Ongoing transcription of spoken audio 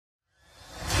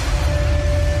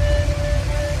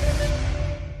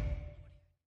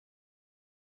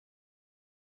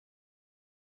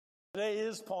Today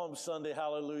is Palm Sunday,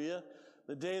 hallelujah.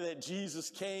 The day that Jesus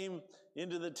came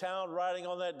into the town riding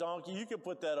on that donkey. You can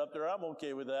put that up there. I'm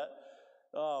okay with that.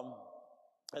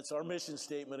 That's our mission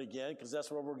statement again, because that's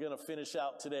where we're going to finish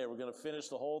out today. We're going to finish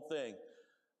the whole thing.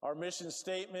 Our mission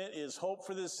statement is hope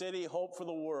for the city, hope for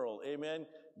the world. Amen.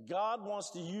 God wants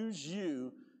to use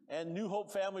you and New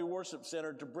Hope Family Worship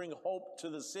Center to bring hope to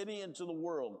the city and to the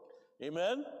world.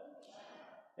 Amen.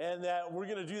 And that we're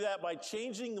going to do that by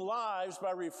changing lives,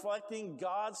 by reflecting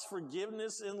God's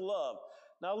forgiveness and love.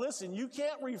 Now listen, you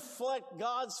can't reflect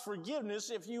God's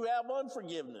forgiveness if you have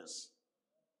unforgiveness.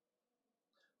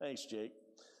 Thanks, Jake.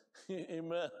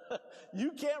 Amen.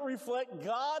 You can't reflect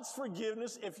God's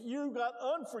forgiveness if you've got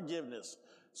unforgiveness.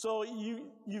 So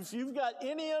if you've got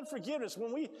any unforgiveness,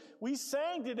 when we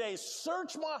sang today,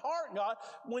 search my heart, God.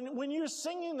 When you're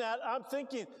singing that, I'm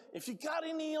thinking, if you got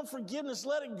any unforgiveness,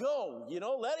 let it go.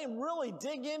 Let him really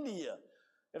dig into you.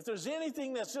 If there's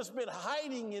anything that's just been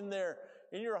hiding in there,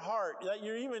 in your heart, that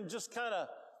you're even just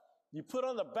you put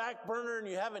on the back burner and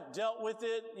you haven't dealt with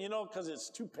it, because it's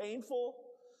too painful,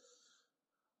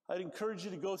 I'd encourage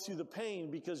you to go through the pain,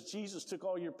 because Jesus took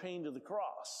all your pain to the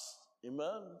cross.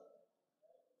 Amen.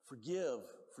 Forgive,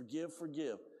 forgive,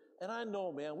 forgive. And I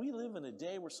know, man, we live in a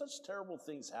day where such terrible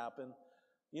things happen.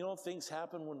 Things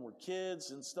happen when we're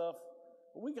kids and stuff.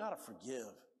 But we got to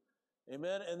forgive.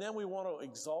 Amen. And then we want to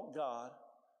exalt God,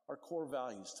 our core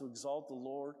values, to exalt the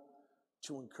Lord,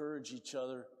 to encourage each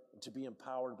other, and to be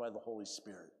empowered by the Holy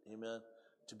Spirit. Amen.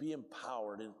 To be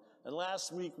empowered. And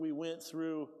last week we went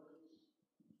through,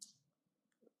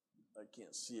 I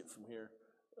can't see it from here,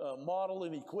 model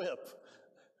and equip.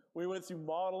 We went through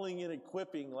modeling and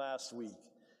equipping last week.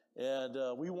 And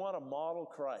we want to model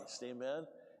Christ. Amen.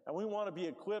 And we want to be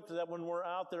equipped that when we're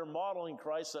out there modeling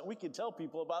Christ, that we can tell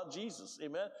people about Jesus.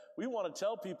 Amen. We want to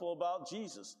tell people about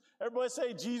Jesus. Everybody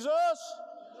say, Jesus.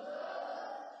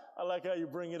 I like how you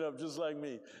bring it up just like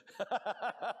me.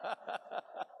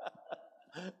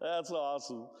 That's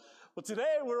awesome. Well,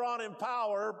 today we're on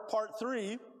Empower, part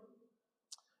 3.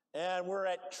 And we're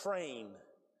at train.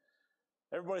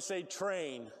 Everybody say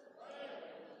train.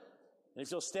 And if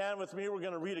you'll stand with me, we're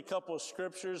going to read a couple of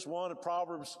scriptures. One,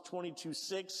 Proverbs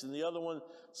 22:6, and the other one,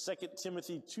 2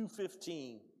 Timothy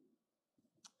 2:15.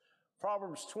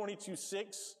 Proverbs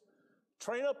 22:6,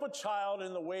 train up a child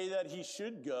in the way that he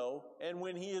should go, and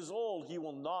when he is old, he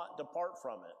will not depart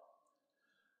from it.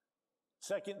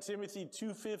 2 Timothy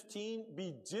 2:15,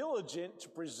 be diligent to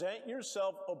present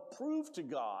yourself approved to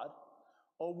God,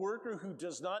 a worker who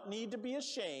does not need to be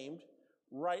ashamed,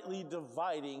 rightly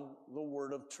dividing the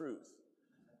word of truth.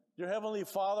 Dear Heavenly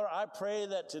Father, I pray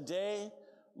that today,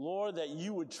 Lord, that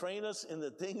you would train us in the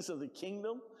things of the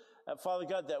kingdom. That, Father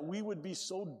God, that we would be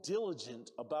so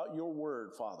diligent about your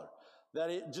word, Father, that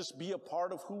it just be a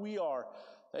part of who we are,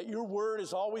 that your word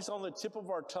is always on the tip of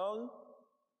our tongue.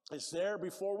 It's there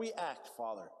before we act,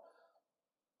 Father,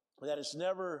 that it's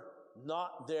never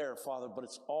not there, Father, but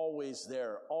it's always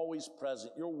there, always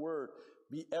present. Your word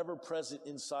be ever present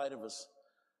inside of us.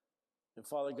 And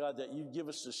Father God, that you give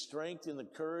us the strength and the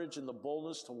courage and the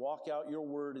boldness to walk out your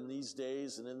word in these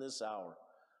days and in this hour.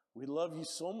 We love you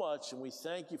so much, and we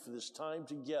thank you for this time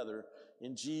together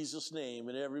in Jesus' name.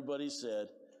 And everybody said,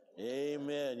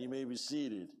 amen. You may be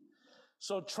seated.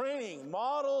 So training,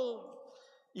 model,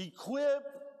 equip,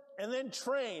 and then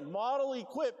train. Model,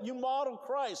 equip. You model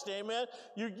Christ, amen.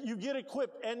 You get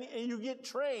equipped and you get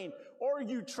trained, or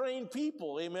you train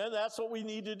people, amen. That's what we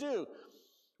need to do.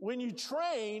 When you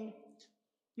train,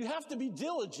 you have to be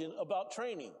diligent about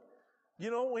training.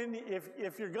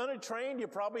 If you're going to train, you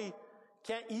probably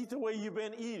can't eat the way you've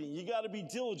been eating. You got to be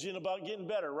diligent about getting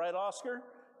better, right, Oscar?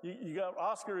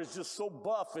 Oscar is just so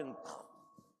buff and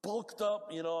bulked up,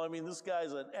 this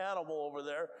guy's an animal over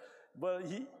there,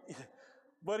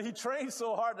 but he trains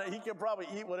so hard that he can probably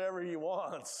eat whatever he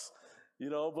wants,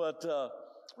 but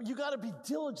you got to be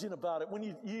diligent about it.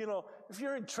 When if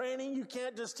you're in training, you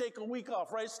can't just take a week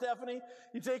off, right, Stephanie?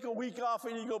 You take a week off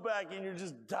and you go back and you're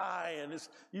just dying.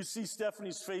 You see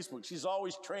Stephanie's Facebook. She's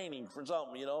always training for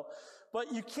something,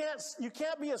 but you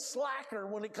can't be a slacker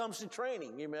when it comes to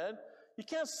training. Amen. You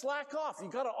can't slack off. You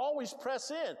got to always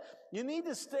press in. You need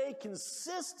to stay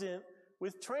consistent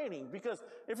with training, because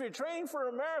if you're training for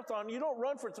a marathon, you don't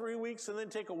run for 3 weeks and then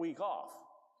take a week off.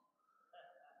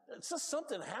 It's just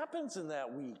something happens in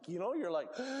that week. You're like,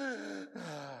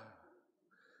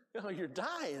 you're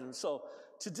dying. So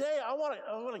today I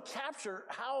want to capture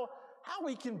how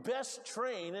we can best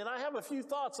train. And I have a few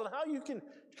thoughts on how you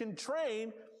can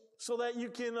train so that you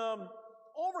can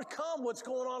overcome what's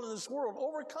going on in this world,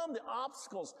 overcome the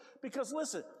obstacles. Because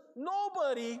listen,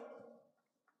 nobody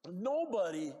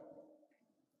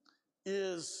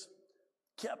is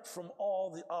kept from all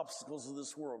the obstacles of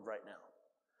this world right now.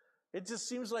 It just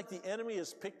seems like the enemy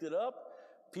has picked it up.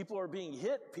 People are being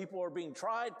hit. People are being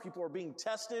tried. People are being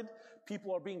tested.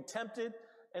 People are being tempted.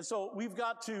 And so we've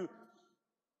got to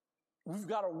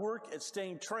work at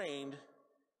staying trained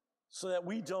so that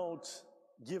we don't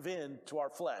give in to our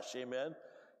flesh. Amen.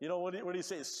 You know, what do you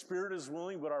say? Spirit is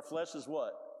willing, but our flesh is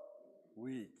what?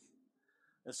 Weak.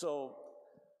 And so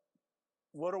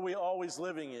what are we always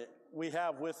living in? We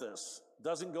have with us.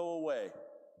 Doesn't go away.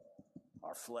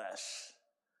 Our flesh.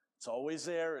 It's always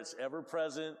there. It's ever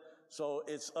present. So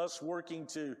it's us working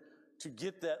to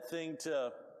get that thing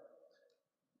to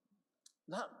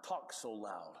not talk so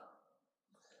loud.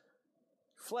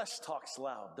 Flesh talks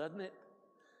loud, doesn't it?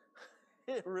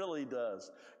 It really does.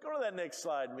 Go to that next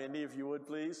slide, Mindy, if you would,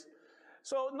 please.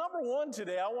 So number one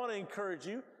today, I want to encourage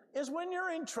you, is when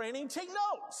you're in training, take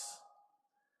notes.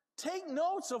 Take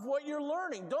notes of what you're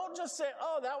learning. Don't just say,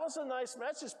 oh, that was a nice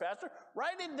message, Pastor.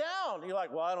 Write it down. You're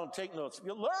like, well, I don't take notes.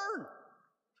 You learn.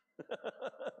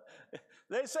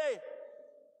 They say,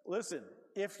 listen,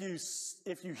 if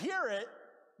you hear it,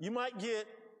 you might get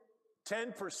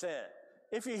 10%.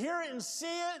 If you hear it and see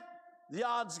it, the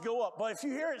odds go up. But if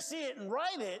you hear it, see it, and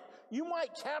write it, you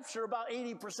might capture about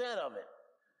 80% of it.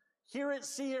 Hear it,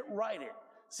 see it, write it.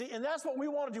 See, and that's what we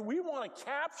want to do. We want to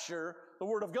capture the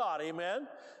Word of God. Amen.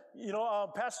 You know,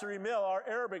 Pastor Emil, our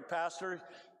Arabic pastor,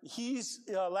 he's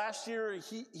last year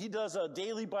he does a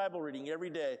daily Bible reading every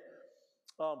day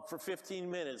for 15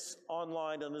 minutes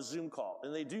online on a Zoom call,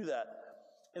 and they do that.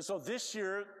 And so this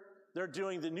year they're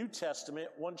doing the New Testament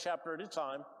one chapter at a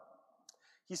time.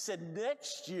 He said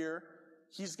next year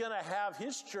he's going to have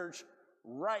his church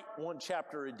write one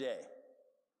chapter a day.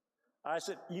 I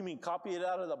said, you mean copy it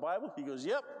out of the Bible? He goes,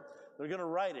 yep, they're going to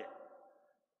write it.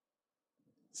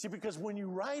 See, because when you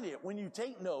write it, when you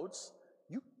take notes,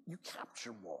 you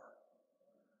capture more.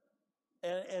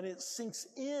 And it sinks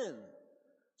in.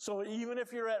 So even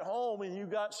if you're at home and you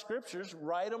got scriptures,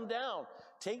 write them down.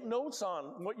 Take notes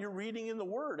on what you're reading in the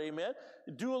Word, amen?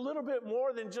 Do a little bit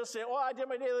more than just say, oh, I did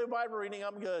my daily Bible reading,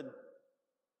 I'm good.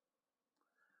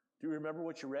 Do you remember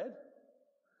what you read?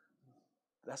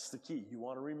 That's the key. You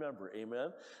want to remember,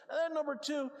 amen? And then number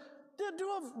two,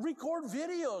 record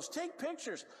videos. Take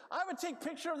pictures. I would take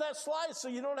picture of that slide so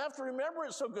you don't have to remember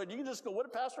it so good. You can just go, what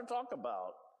did Pastor talk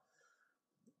about?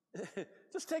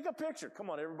 Just take a picture. Come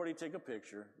on, everybody take a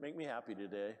picture. Make me happy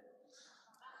today.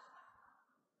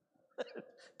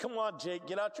 Come on, Jake,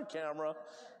 get out your camera.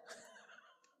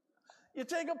 You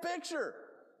take a picture.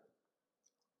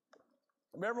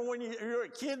 Remember when you were a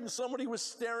kid and somebody was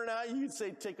staring at you, you'd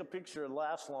say, take a picture, it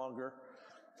lasts longer.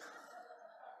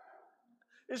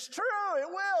 It's true, it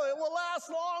will last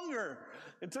longer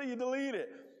until you delete it.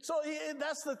 So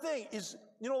that's the thing, is,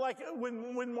 you know, like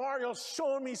when Mario's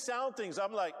showing me sound things,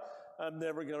 I'm like, I'm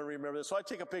never going to remember this. So I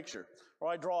take a picture, or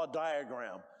I draw a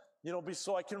diagram, you know,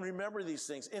 so I can remember these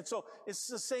things. And so it's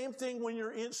the same thing when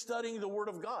you're studying the Word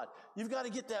of God. You've got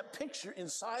to get that picture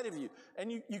inside of you,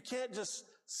 and you can't just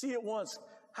see it once.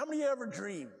 How many of you ever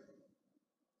dream?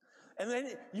 And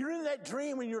then you're in that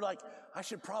dream and you're like, I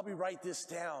should probably write this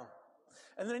down.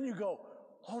 And then you go,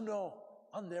 oh no,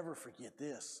 I'll never forget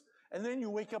this. And then you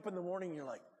wake up in the morning and you're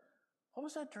like, what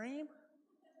was that dream?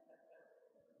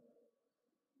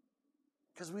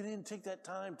 Because we didn't take that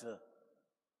time to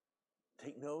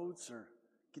take notes or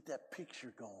get that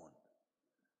picture going.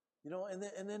 You know,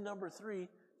 and then number three,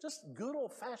 just good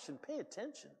old-fashioned pay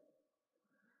attention.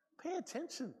 Pay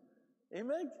attention.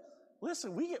 Amen?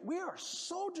 Listen, we are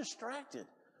so distracted.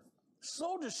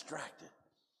 So distracted.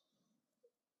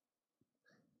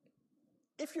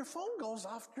 If your phone goes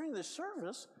off during the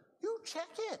service, you check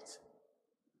it.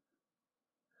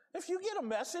 If you get a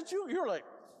message, you're like,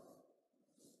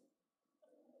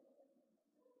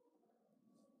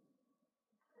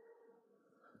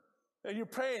 and you're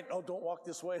praying, oh, don't walk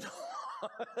this way.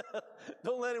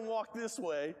 Don't let him walk this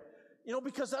way. You know,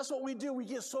 because that's what we do. We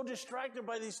get so distracted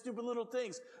by these stupid little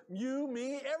things. You,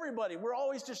 me, everybody. We're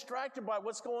always distracted by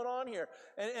what's going on here.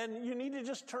 And you need to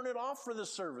just turn it off for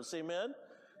this service. Amen?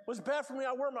 What's bad for me,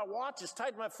 I wear my watch. It's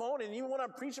tied to my phone. And even when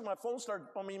I'm preaching, my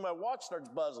watch starts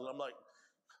buzzing. I'm like,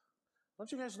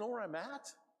 don't you guys know where I'm at?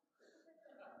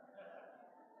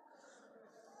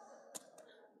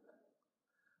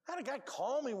 I had a guy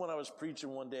call me when I was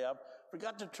preaching one day. I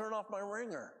forgot to turn off my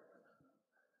ringer.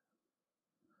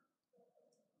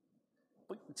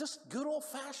 But just good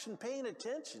old-fashioned paying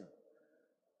attention.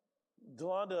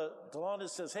 Delonda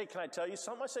says, hey, can I tell you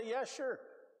something? I say, yeah, sure.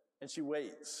 And she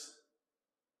waits.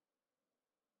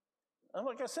 I'm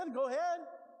like, I said, go ahead.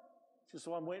 She says,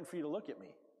 well, I'm waiting for you to look at me.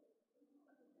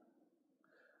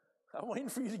 I'm waiting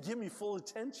for you to give me full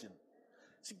attention.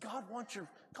 See, God wants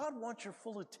your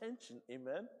full attention.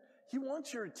 Amen. He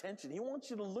wants your attention. He wants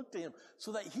you to look to him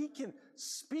so that he can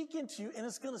speak into you and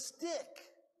it's going to stick.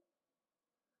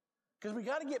 Because we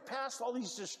got to get past all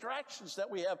these distractions that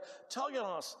we have tugging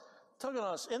on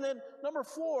us. And then number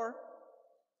 4,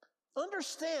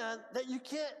 understand that you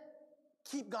can't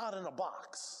keep God in a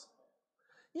box.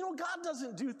 You know, God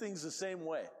doesn't do things the same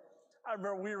way. I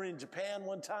remember we were in Japan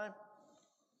one time,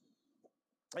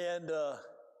 and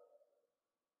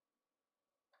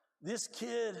this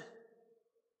kid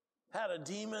had a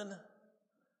demon,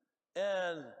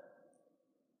 and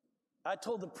I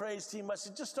told the praise team, I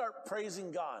said, just start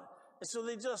praising God. And so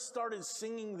they just started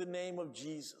singing the name of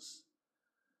Jesus.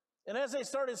 And as they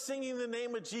started singing the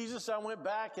name of Jesus, I went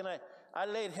back and I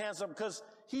laid hands up because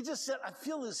he just said, I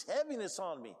feel this heaviness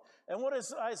on me. And what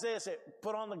does Isaiah say?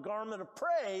 Put on the garment of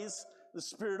praise, the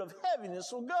spirit of heaviness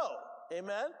will go.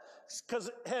 Amen? Because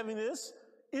heaviness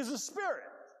is a spirit.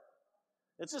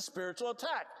 It's a spiritual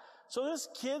attack. So this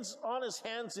kid's on his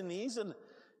hands and knees, and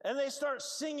they start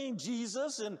singing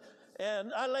Jesus,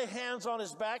 and I lay hands on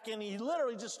his back, and he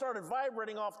literally just started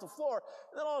vibrating off the floor.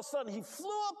 And then all of a sudden, he flew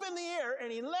up in the air,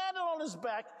 and he landed on his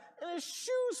back, and his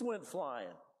shoes went flying.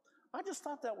 I just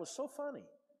thought that was so funny.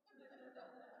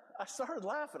 I started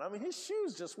laughing. I mean, his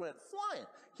shoes just went flying.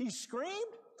 He screamed.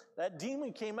 That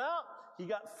demon came out. He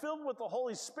got filled with the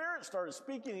Holy Spirit, started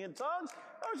speaking in tongues.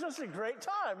 That was just a great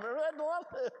time. Remember that?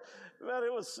 Man,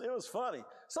 it was funny.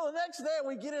 So the next day,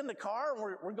 we get in the car,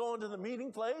 and we're going to the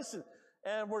meeting place,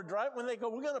 and we're driving. When they go,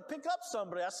 we're going to pick up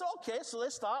somebody. I said, okay. So they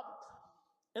stop.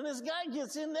 And this guy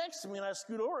gets in next to me, and I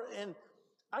scoot over, and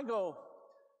I go,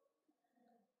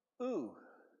 ooh.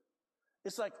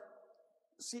 It's like,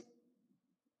 see,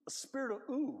 a spirit of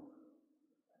ooh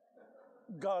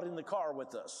got in the car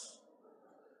with us.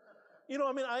 You know,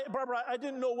 I mean, Barbara, I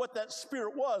didn't know what that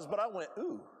spirit was, but I went,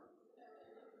 ooh.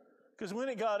 Because when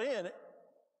it got in,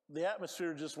 the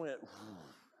atmosphere just went, ooh.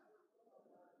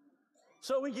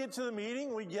 So we get to the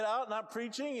meeting, we get out, not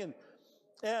preaching,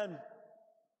 and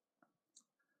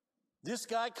this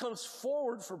guy comes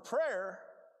forward for prayer.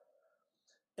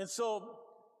 And so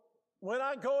when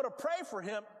I go to pray for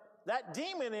him, that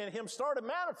demon in him started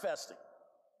manifesting.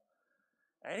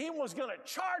 And he was going to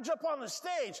charge up on the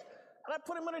stage. And I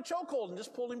put him in a chokehold and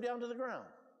just pulled him down to the ground.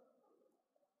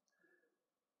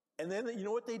 And then, you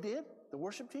know what they did? The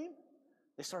worship team?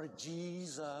 They started,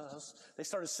 Jesus. They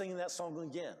started singing that song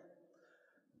again.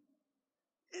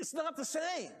 It's not the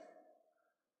same.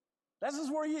 This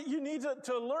is where you need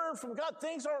to learn from God.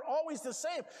 Things aren't always the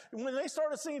same. And when they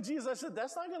started singing Jesus, I said,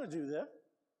 that's not going to do that.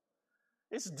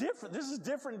 It's different. This is a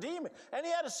different demon. And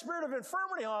he had a spirit of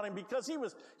infirmity on him because he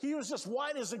was just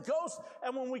white as a ghost.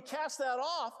 And when we cast that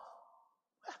off,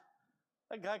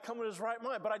 that guy come in his right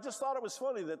mind. But I just thought it was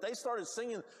funny that they started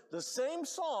singing the same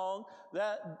song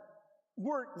that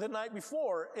worked the night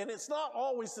before. And it's not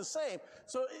always the same.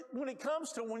 So when it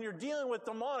comes to when you're dealing with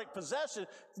demonic possession,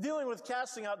 dealing with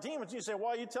casting out demons, you say,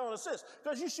 why are you telling us this?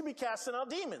 Because you should be casting out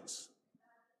demons.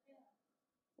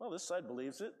 Well, this side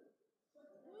believes it.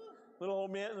 Little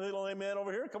amen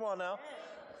over here. Come on now.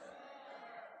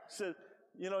 Said,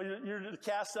 you know, you're to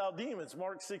cast out demons.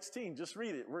 Mark 16. Just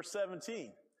read it. Verse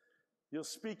 17. You'll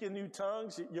speak in new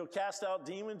tongues. You'll cast out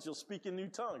demons. You'll speak in new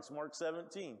tongues. Mark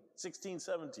 16,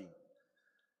 17.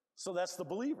 So that's the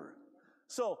believer.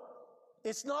 So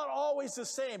it's not always the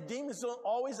same. Demons don't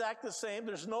always act the same.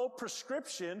 There's no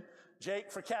prescription, Jake,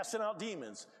 for casting out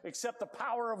demons, except the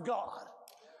power of God.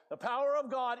 The power of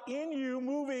God in you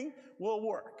moving will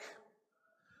work.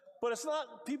 But it's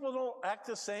not, people don't act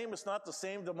the same. It's not the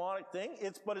same demonic thing.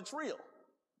 But it's real.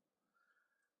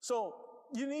 So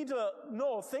you need to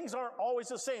know things aren't always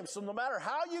the same. So no matter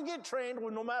how you get trained, or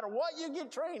no matter what you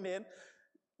get trained in,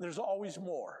 there's always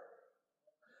more.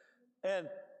 And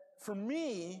for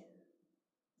me,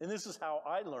 and this is how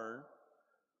I learn,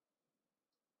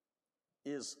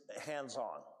 is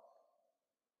hands-on.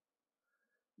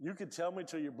 You can tell me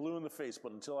till you're blue in the face,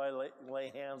 but until I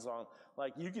lay hands on,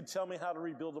 like you can tell me how to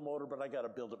rebuild a motor, but I got to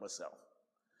build it myself.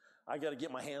 I got to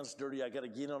get my hands dirty. I got to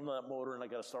get on that motor and I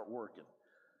got to start working.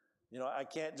 You know, I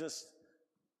can't just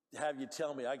have you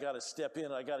tell me. I got to step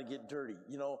in. I got to get dirty.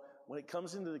 You know, when it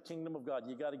comes into the kingdom of God,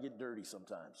 you got to get dirty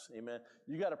sometimes. Amen.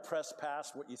 You got to press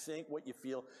past what you think, what you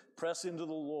feel, press into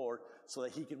the Lord so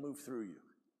that he can move through you.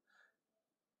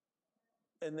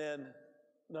 And then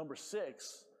number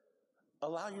 6,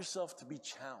 allow yourself to be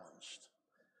challenged.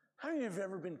 How many of you have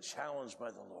ever been challenged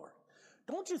by the Lord?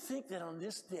 Don't you think that on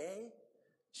this day,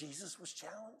 Jesus was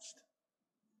challenged?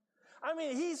 I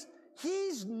mean,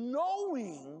 he's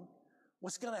knowing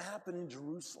what's going to happen in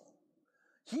Jerusalem.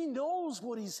 He knows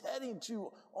what he's heading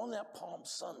to on that Palm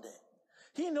Sunday.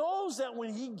 He knows that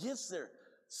when he gets there,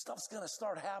 stuff's going to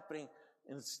start happening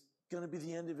and it's going to be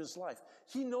the end of his life.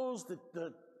 He knows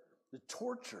the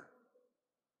torture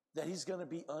that he's going to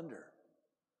be under.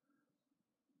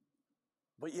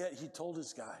 But yet he told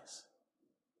his guys,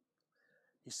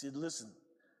 he said, listen,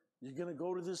 you're going to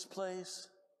go to this place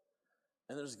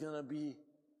and there's going to be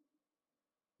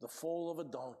the foal of a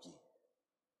donkey.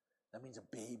 That means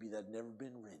a baby that had never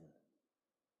been ridden.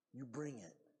 You bring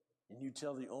it and you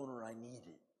tell the owner I need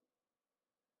it.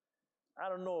 I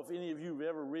don't know if any of you have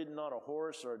ever ridden on a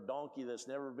horse or a donkey that's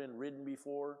never been ridden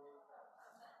before.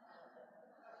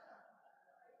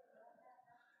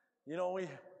 You know,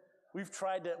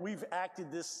 we've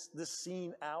acted this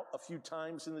scene out a few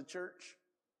times in the church.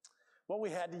 Well, we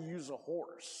had to use a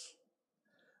horse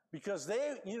because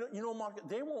they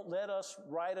won't let us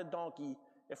ride a donkey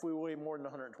if we weigh more than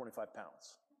 125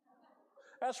 pounds.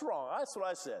 That's wrong. That's what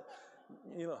I said.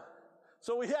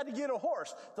 So we had to get a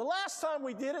horse. The last time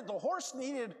we did it, the horse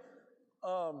needed,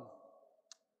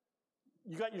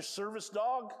 you got your service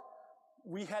dog.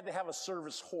 We had to have a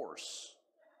service horse.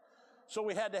 So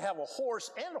we had to have a horse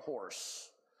and a horse.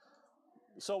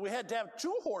 So we had to have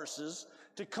two horses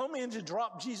to come in to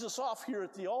drop Jesus off here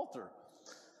at the altar.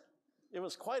 It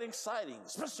was quite exciting,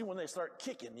 especially when they start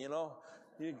kicking,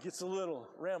 It gets a little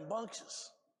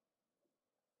rambunctious.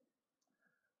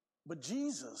 But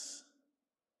Jesus,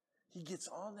 he gets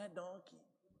on that donkey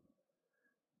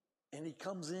and he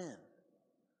comes in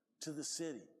to the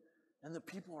city and the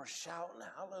people are shouting,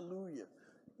 hallelujah,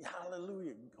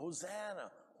 hallelujah,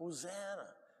 Hosanna, Hosanna,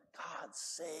 God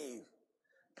save,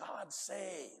 God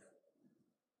save.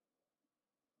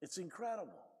 It's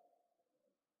incredible.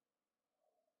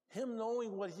 Him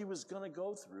knowing what he was going to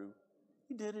go through,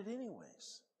 he did it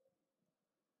anyways.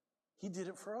 He did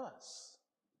it for us.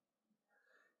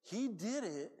 He did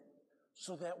it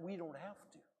so that we don't have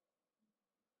to.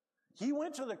 He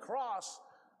went to the cross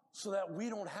so that we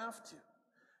don't have to.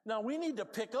 Now, we need to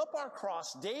pick up our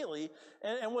cross daily,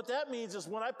 and what that means is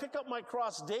when I pick up my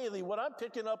cross daily, what I'm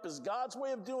picking up is God's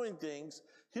way of doing things,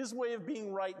 his way of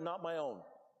being right, not my own.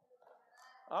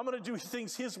 I'm going to do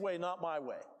things his way, not my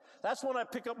way. That's when I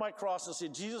pick up my cross and say,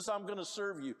 Jesus, I'm going to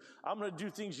serve you. I'm going to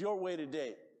do things your way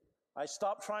today. I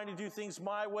stop trying to do things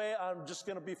my way. I'm just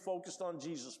going to be focused on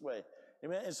Jesus' way.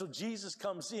 Amen. And so Jesus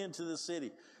comes into the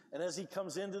city. And as he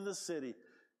comes into the city,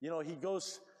 he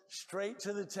goes straight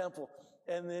to the temple.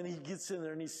 And then he gets in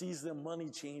there and he sees the money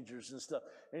changers and stuff.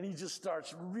 And he just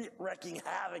starts wrecking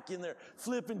havoc in there,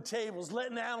 flipping tables,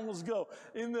 letting animals go.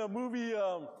 In the movie,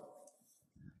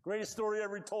 Greatest Story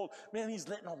Ever Told, man, he's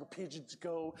letting all the pigeons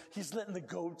go. He's letting the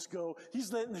goats go.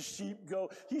 He's letting the sheep go.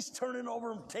 He's turning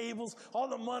over tables. All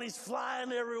the money's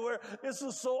flying everywhere. This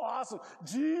is so awesome.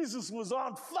 Jesus was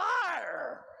on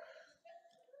fire.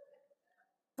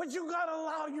 But you got to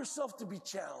allow yourself to be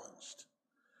challenged.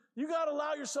 You got to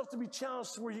allow yourself to be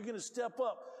challenged to where you're going to step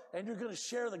up and you're going to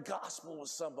share the gospel with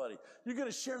somebody. You're going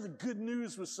to share the good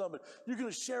news with somebody. You're going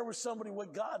to share with somebody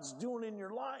what God's doing in your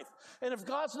life. And if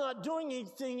God's not doing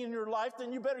anything in your life,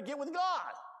 then you better get with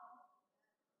God.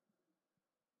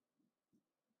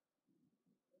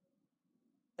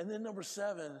 And then number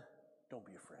 7, don't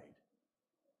be afraid.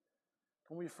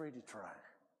 Don't be afraid to try.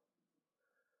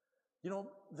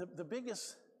 The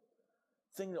biggest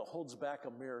thing that holds back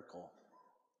a miracle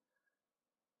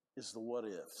is the what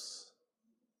ifs.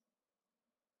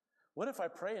 What if I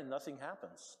pray and nothing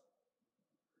happens?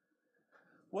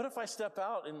 What if I step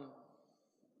out and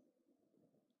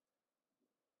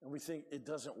we think it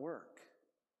doesn't work?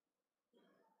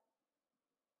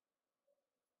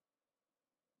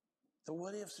 The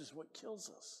what ifs is what kills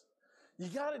us. You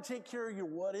got to take care of your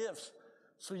what ifs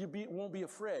so you won't be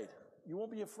afraid. You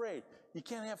won't be afraid. You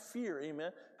can't have fear,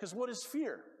 amen? Because what is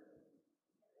fear?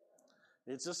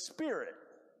 It's a spirit.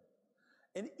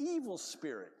 An evil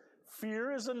spirit.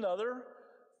 Fear is another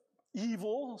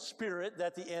evil spirit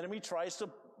that the enemy tries to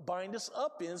bind us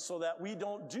up in so that we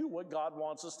don't do what God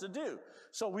wants us to do.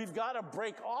 So we've got to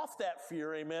break off that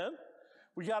fear, amen?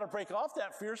 We got to break off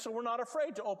that fear so we're not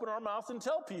afraid to open our mouth and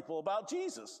tell people about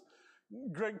Jesus.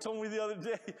 Greg told me the other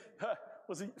day,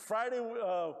 was it Friday,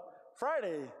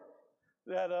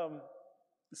 that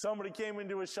somebody came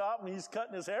into his shop and he's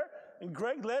cutting his hair. And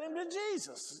Greg led him to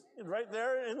Jesus right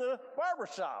there in the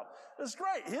barber shop. It's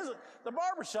great. The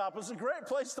barber shop is a great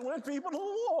place to win people to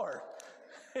the Lord.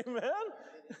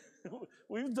 Amen?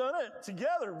 We've done it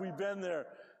together. We've been there.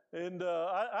 And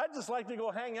I just like to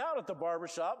go hang out at the barber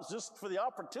shop just for the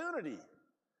opportunity.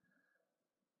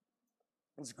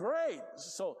 It's great.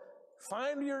 So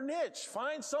Find your niche.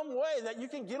 Find some way that you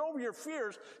can get over your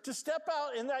fears to step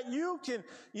out and that you can,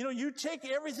 you take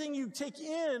everything you take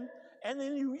in and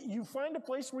then you find a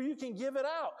place where you can give it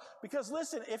out. Because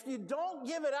listen, if you don't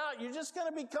give it out, you're just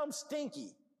going to become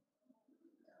stinky.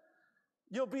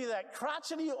 You'll be that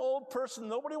crotchety old person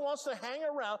nobody wants to hang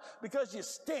around because you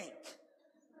stink.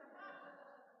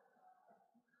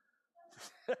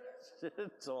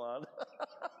 It's on.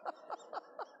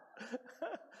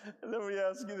 Let me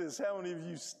ask you this. How many of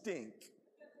you stink?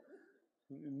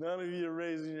 None of you are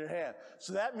raising your hand.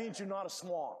 So that means you're not a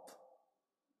swamp.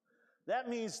 That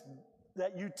means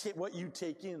that what you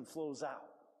take in flows out.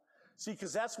 See,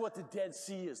 because that's what the Dead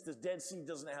Sea is. The Dead Sea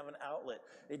doesn't have an outlet.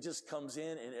 It just comes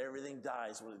in and everything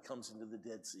dies when it comes into the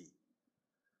Dead Sea.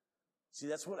 See,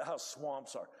 that's how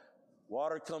swamps are.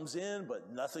 Water comes in,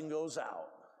 but nothing goes out.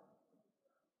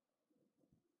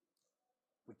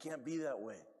 We can't be that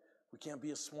way. We can't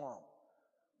be a swamp.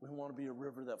 We want to be a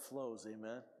river that flows,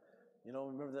 amen?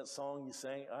 Remember that song you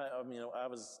sang? I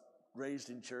was raised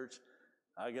in church.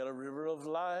 I got a river of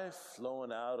life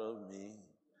flowing out of me.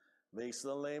 Makes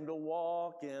the lame to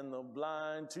walk and the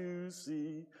blind to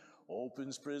see.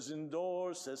 Opens prison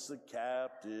doors, sets the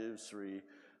captives free.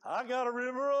 I got a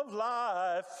river of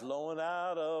life flowing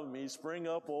out of me. Spring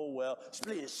up, oh well,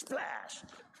 splish, splash.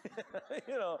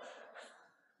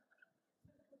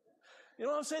 You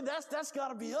know what I'm saying? That's got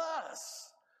to be us.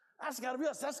 That's got to be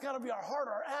us. That's got to be our heart,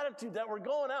 our attitude, that we're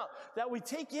going out, that we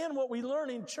take in what we learn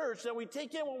in church, that we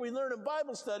take in what we learn in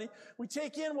Bible study, we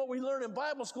take in what we learn in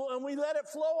Bible school, and we let it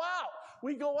flow out.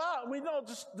 We go out, and we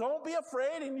don't be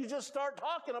afraid, and you just start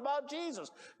talking about Jesus.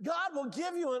 God will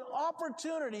give you an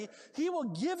opportunity. He will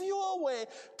give you a way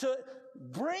to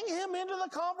bring him into the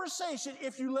conversation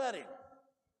if you let him.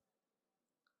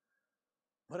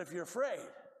 But if you're afraid,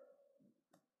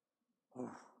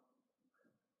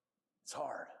 it's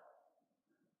hard.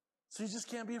 So you just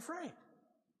can't be afraid.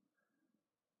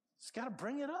 Just got to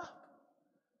bring it up.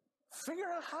 Figure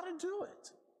out how to do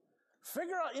it.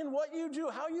 Figure out in what you do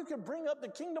how you can bring up the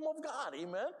kingdom of God.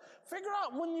 Amen. Figure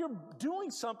out when you're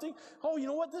doing something. Oh, you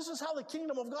know what? This is how the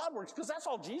kingdom of God works. Because that's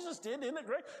all Jesus did, isn't it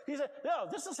great? He said, no,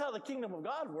 this is how the kingdom of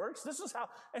God works. This is how.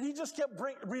 And he just kept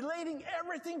relating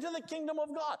everything to the kingdom of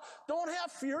God. Don't have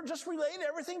fear. Just relate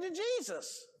everything to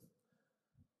Jesus.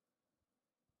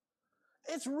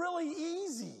 It's really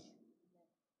easy.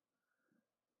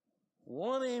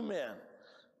 One amen.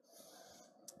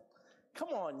 Come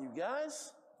on, you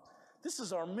guys. This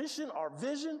is our mission, our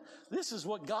vision. This is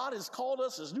what God has called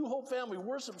us as New Hope Family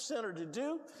Worship Center to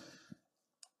do.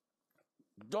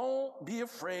 Don't be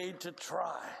afraid to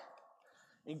try.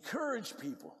 Encourage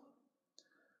people.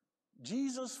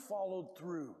 Jesus followed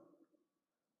through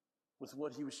with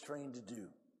what he was trained to do.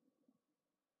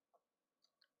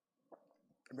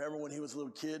 Remember when he was a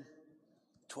little kid,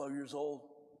 12 years old?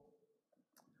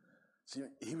 See,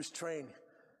 he was trained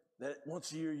that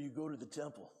once a year you go to the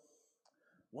temple.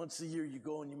 Once a year you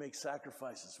go and you make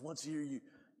sacrifices. Once a year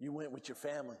you went with your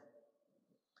family.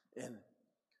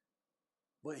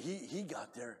 But he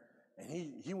got there and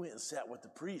he went and sat with the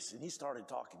priests and he started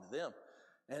talking to them.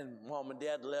 And mom and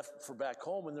dad left for back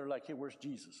home and they're like, hey, where's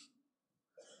Jesus?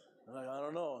 They're like, I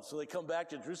don't know. So they come back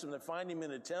to Jerusalem. They find him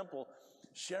in a temple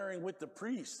sharing with the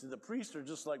priests. And the priests are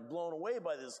just like blown away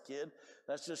by this kid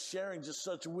that's just sharing just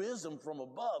such wisdom from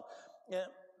above.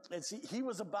 And see, he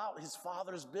was about his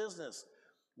father's business.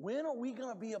 When are we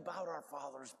going to be about our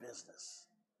father's business?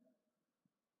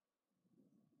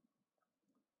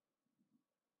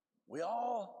 We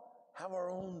all have our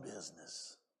own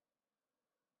business.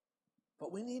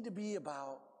 But we need to be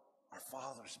about our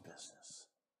father's business.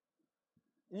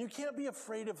 And you can't be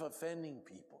afraid of offending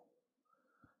people.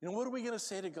 What are we going to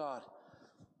say to God?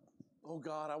 Oh,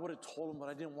 God, I would have told him, but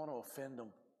I didn't want to offend him.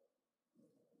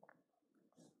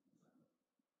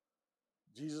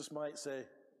 Jesus might say,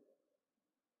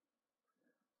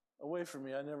 away from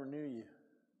me, I never knew you.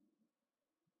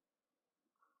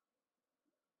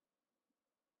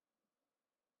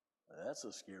 That's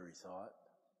a scary thought.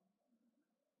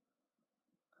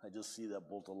 I just see that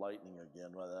bolt of lightning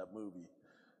again by that movie.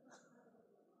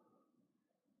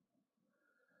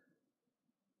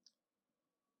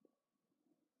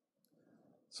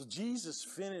 So Jesus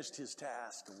finished his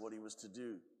task of what he was to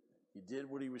do. He did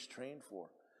what he was trained for.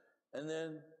 And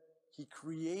then he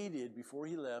created, before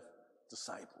he left,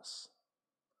 disciples.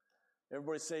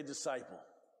 Everybody say disciple.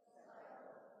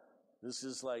 This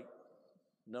is like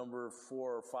number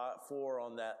 4 or 4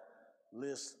 on that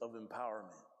list of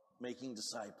empowerment, making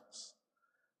disciples.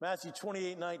 Matthew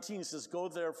 28:19 says, go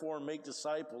therefore and make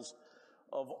disciples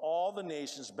of all the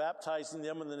nations, baptizing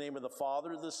them in the name of the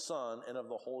Father, the Son, and of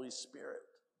the Holy Spirit.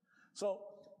 So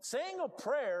saying a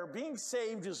prayer, being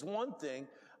saved is one thing,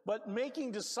 but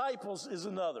making disciples is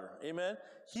another. Amen?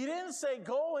 He didn't say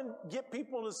go and get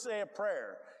people to say a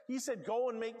prayer. He said go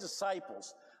and make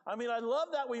disciples. I mean, I love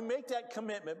that we make that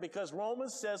commitment because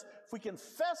Romans says if we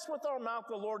confess with our mouth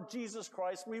the Lord Jesus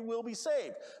Christ, we will be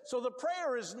saved. So the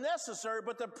prayer is necessary,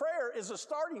 but the prayer is a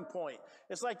starting point.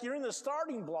 It's like you're in the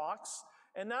starting blocks,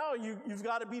 and now you've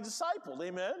got to be discipled.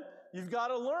 Amen? You've got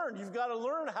to learn. You've got to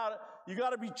learn you got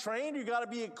to be trained. You got to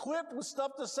be equipped with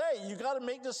stuff to say. You got to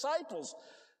make disciples.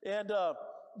 And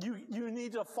you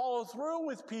need to follow through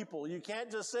with people. You can't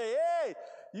just say, hey,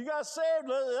 you got saved.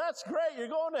 That's great. You're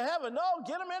going to heaven. No,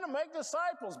 get them in and make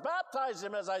disciples. Baptize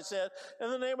them, as I said, in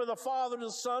the name of the Father, the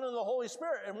Son, and the Holy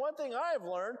Spirit. And one thing I have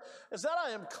learned is that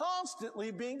I am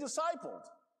constantly being discipled.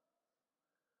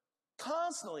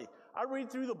 Constantly. I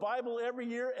read through the Bible every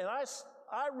year, and I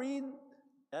read,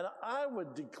 and I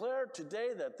would declare today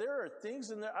that there are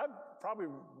things in there. I've probably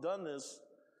done this,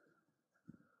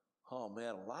 oh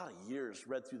man, a lot of years,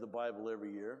 read through the Bible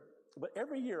every year. But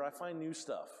every year I find new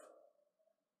stuff.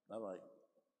 I'm like,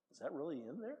 is that really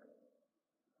in there?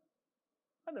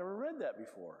 I never read that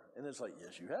before. And it's like,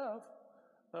 yes, you have.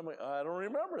 I'm like, I don't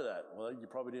remember that. Well, you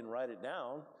probably didn't write it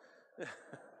down.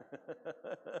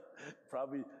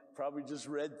 probably just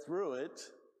read through it.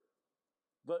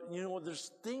 But you know what?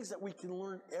 There's things that we can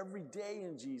learn every day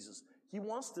in Jesus. He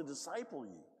wants to disciple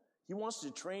you. He wants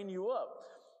to train you up.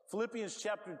 Philippians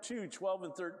chapter 2, 12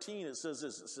 and 13, it says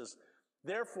this. It says,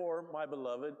 therefore, my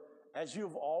beloved, as you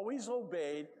have always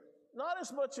obeyed, not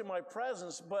as much in my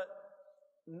presence, but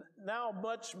now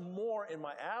much more in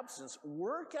my absence,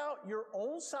 work out your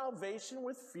own salvation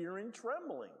with fear and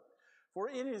trembling. For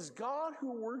it is God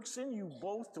who works in you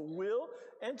both to will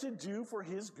and to do for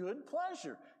his good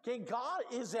pleasure. Okay, God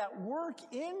is at work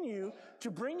in you to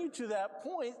bring you to that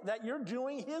point that you're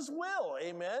doing his will.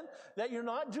 Amen? That you're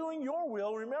not doing your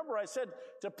will. Remember, I said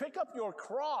to pick up your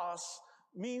cross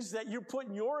means that you're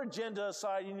putting your agenda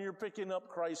aside and you're picking up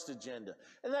Christ's agenda.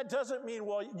 And that doesn't mean,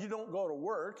 well, you don't go to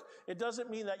work. It doesn't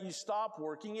mean that you stop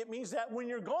working. It means that when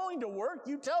you're going to work,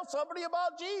 you tell somebody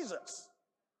about Jesus.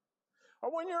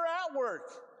 Or when you're at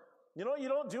work, you know, you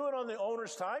don't do it on the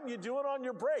owner's time. You do it on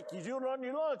your break. You do it on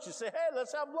your lunch. You say, hey,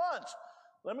 let's have lunch.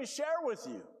 Let me share with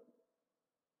you.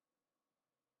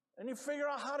 And you figure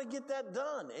out how to get that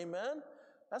done. Amen?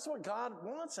 That's what God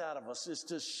wants out of us, is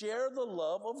to share the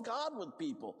love of God with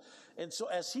people. And so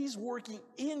as he's working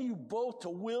in you both to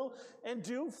will and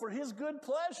do for his good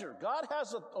pleasure, God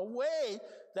has a way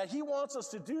that he wants us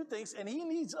to do things, and he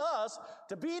needs us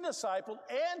to be discipled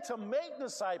and to make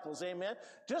disciples, amen?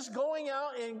 Just going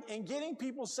out and getting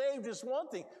people saved is one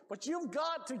thing, but you've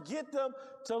got to get them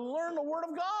to learn the Word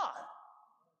of God.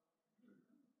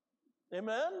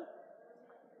 Amen?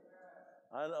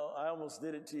 I know I almost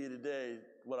did it to you today,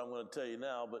 what I'm going to tell you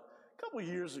now, but a couple of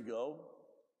years ago,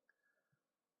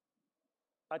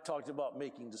 I talked about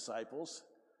making disciples,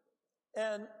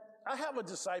 and I have a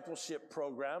discipleship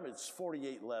program. It's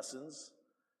 48 lessons,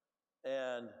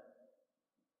 and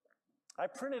I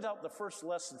printed out the first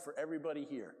lesson for everybody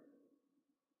here,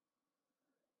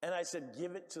 and I said,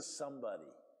 give it to somebody.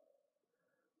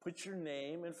 Put your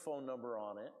name and phone number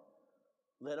on it.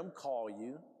 Let them call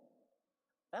you.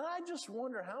 And I just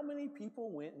wonder how many people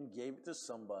went and gave it to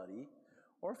somebody,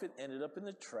 or if it ended up in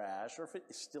the trash, or if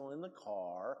it's still in the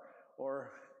car,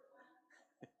 or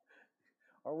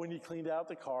when you cleaned out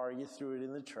the car, you threw it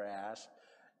in the trash.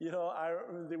 You know,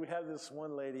 we had this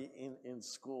one lady in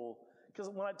school, because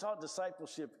when I taught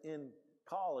discipleship in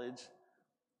college,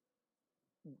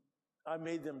 I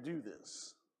made them do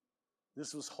this.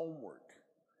 This was homework,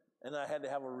 and I had to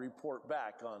have a report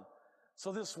back on.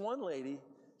 So this one lady,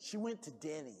 she went to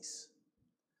Denny's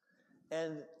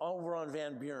and over on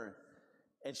Van Buren,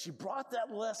 and she brought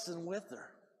that lesson with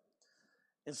her.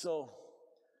 And so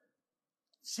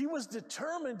she was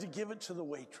determined to give it to the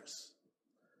waitress.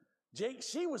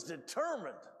 She was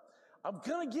determined. I'm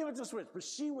going to give it to this waitress. But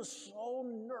she was so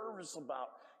nervous about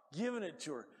giving it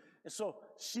to her. And so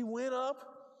she went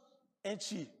up and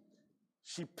she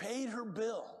paid her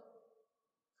bill.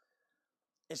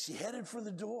 And she headed for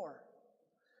the door.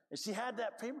 And she had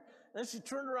that paper, and then she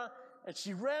turned around, and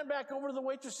she ran back over to the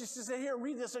waitress. She said, here,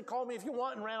 read this and call me if you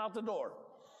want, and ran out the door.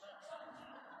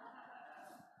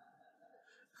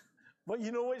 But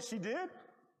you know what she did?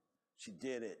 She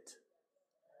did it.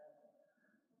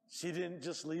 She didn't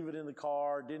just leave it in the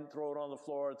car, didn't throw it on the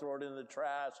floor, throw it in the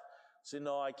trash, say,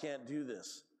 no, I can't do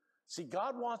this. See,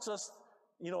 God wants us,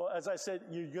 you know, as I said,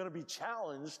 you're going to be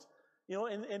challenged, you know,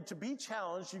 and to be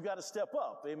challenged, you've got to step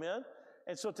up, amen?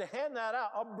 And so to hand that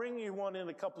out, I'll bring you one in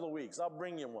a couple of weeks. I'll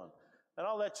bring you one. And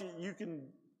I'll let you can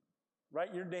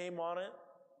Write your name on it.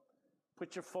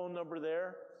 Put your phone number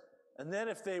there. And then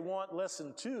if they want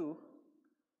lesson 2,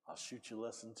 I'll shoot you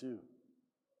lesson 2.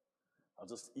 I'll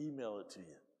just email it to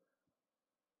you.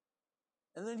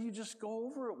 And then you just go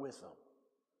over it with them.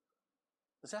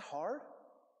 Is that hard?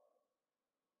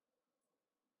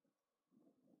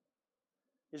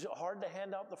 Is it hard to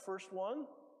hand out the first one?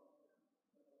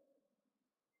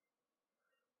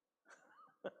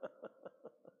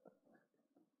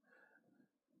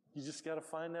 You just got to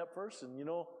find that person. You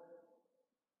know,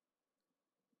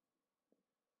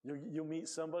 you'll meet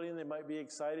somebody and they might be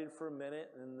excited for a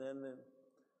minute, and then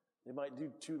they might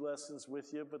do 2 lessons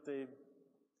with you, but they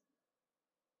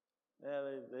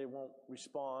won't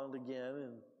respond again,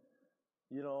 and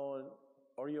you know,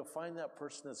 or you'll find that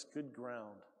person that's good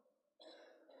ground.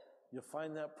 You'll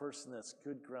find that person that's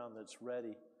good ground, that's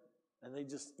ready, and they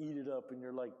just eat it up, and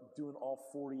you're like doing all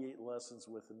 48 lessons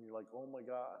with them. You're like, oh my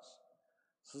gosh,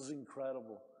 this is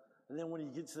incredible. And then when you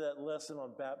get to that lesson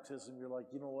on baptism, you're like,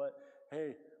 you know what?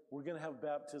 Hey, we're going to have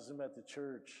baptism at the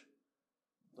church.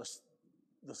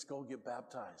 Let's go get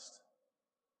baptized.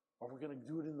 Or we're going to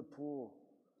do it in the pool.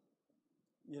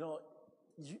 You know,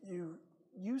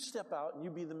 you step out and you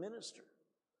be the minister.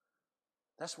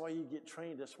 That's why you get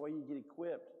trained. That's why you get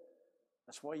equipped.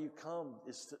 That's why you come,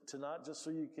 is to not just so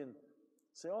you can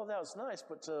say, oh, that was nice,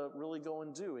 but to really go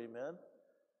and do, amen?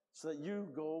 So that you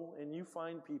go and you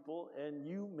find people and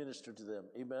you minister to them,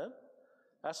 amen?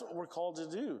 That's what we're called to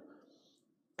do.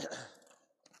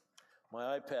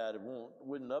 My iPad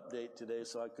wouldn't update today,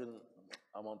 so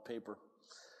I'm on paper.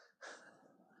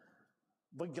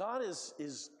 But God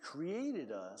is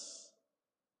created us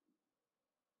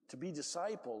to be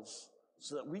disciples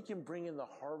so that we can bring in the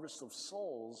harvest of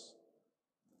souls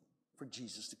for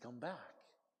Jesus to come back.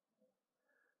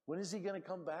 When is he going to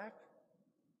come back?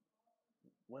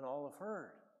 When all have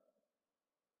heard.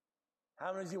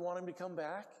 How many of you want him to come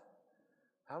back?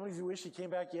 How many of you wish he came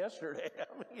back yesterday? I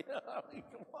mean,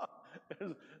 come on.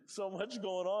 There's so much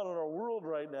going on in our world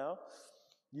right now,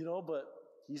 but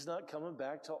he's not coming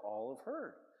back till all have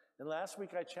heard. And last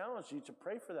week I challenged you to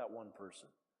pray for that one person.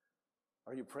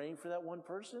 Are you praying for that one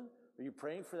person? Are you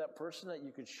praying for that person that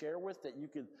you could share with, that you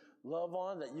could love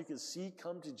on, that you could see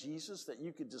come to Jesus, that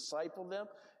you could disciple them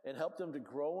and help them to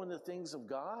grow in the things of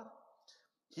God?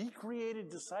 He created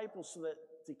disciples so that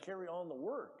to carry on the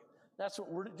work. That's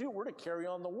what we're to do. We're to carry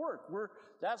on the work.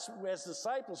 As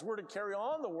disciples, we're to carry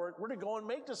on the work. We're to go and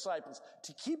make disciples,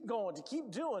 to keep going, to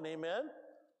keep doing. Amen?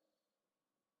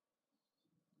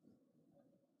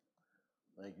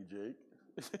 Thank you, Jake.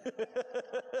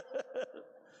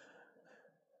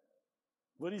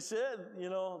 But he said,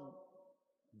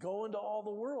 go into all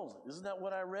the world. Isn't that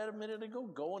what I read a minute ago?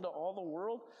 Go into all the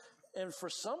world. And for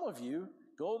some of you,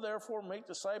 go therefore make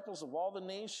disciples of all the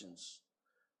nations,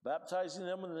 baptizing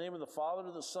them in the name of the Father,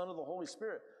 the Son, and the Holy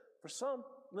Spirit. For some,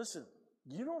 listen,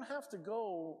 you don't have to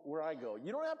go where I go.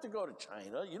 You don't have to go to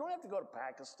China. You don't have to go to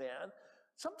Pakistan.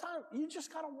 Sometimes you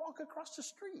just got to walk across the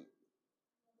street.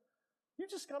 You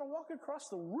just got to walk across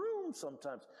the room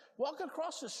sometimes. Walk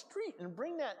across the street and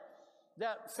bring that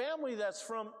family that's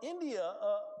from India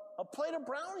a plate of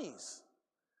brownies.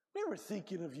 We were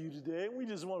thinking of you today, and we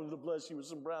just wanted to bless you with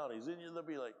some brownies. And they'll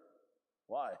be like,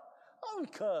 why? Oh,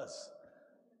 because.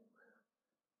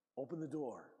 Open the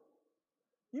door.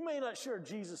 You may not share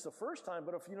Jesus the first time,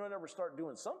 but if you don't ever start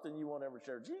doing something, you won't ever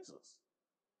share Jesus.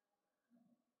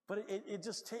 But it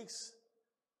just takes,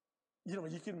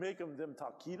 you can make them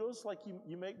taquitos like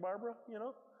you make, Barbara,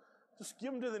 Just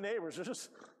give them to the neighbors, or just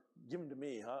give them to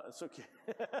me, huh? It's okay.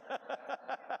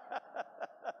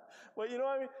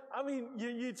 Well, I mean,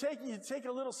 you take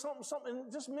a little something,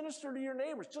 and just minister to your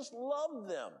neighbors. Just love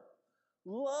them.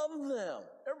 Love them.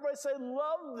 Everybody say,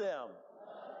 love them.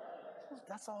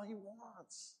 That's all he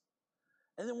wants.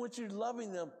 And then once you're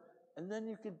loving them, and then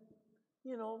you could,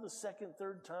 the second,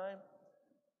 third time,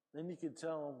 then you can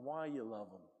tell them why you love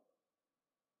them.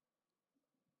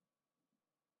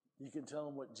 You can tell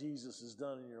them what Jesus has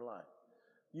done in your life.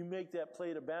 You make that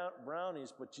plate of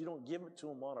brownies, but you don't give it to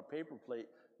them on a paper plate.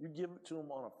 You give it to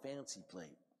them on a fancy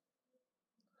plate.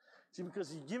 See,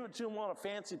 because you give it to them on a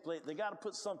fancy plate, they got to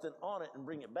put something on it and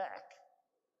bring it back.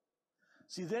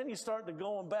 See, then you start to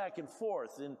going back and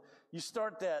forth, and you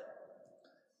start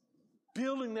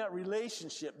building that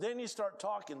relationship. Then you start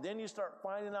talking. Then you start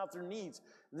finding out their needs.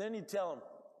 And then you tell them,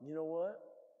 you know what?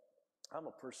 I'm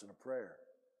a person of prayer.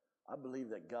 I believe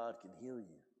that God can heal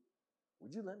you.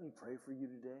 Would you let me pray for you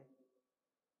today?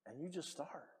 And you just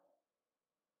start.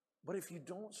 But if you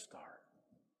don't start,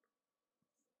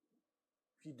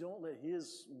 if you don't let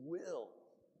his will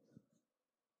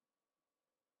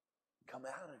come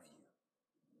out of you,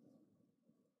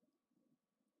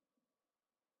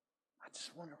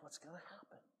 just wonder what's going to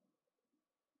happen.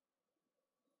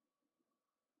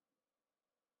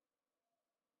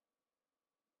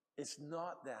 It's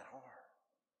not that hard.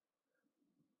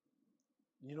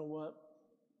 You know what?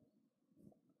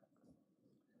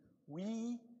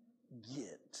 We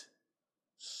get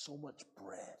so much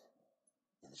bread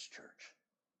in this church.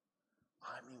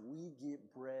 I mean, we get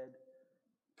bread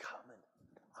coming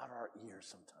out our ears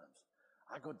sometimes.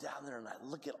 I go down there and I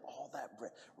look at all that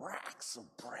bread, racks of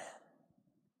bread.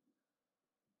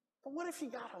 But what if you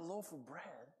got a loaf of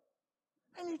bread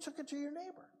and you took it to your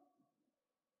neighbor?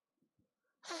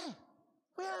 Hey,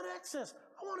 we had excess.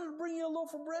 I wanted to bring you a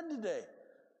loaf of bread today.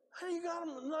 And you got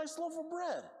a nice loaf of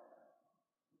bread.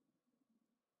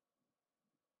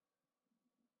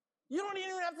 You don't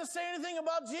even have to say anything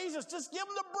about Jesus. Just give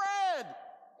them the bread.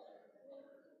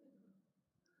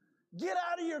 Get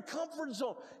out of your comfort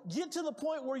zone. Get to the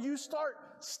point where you start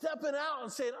stepping out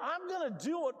and saying, I'm going to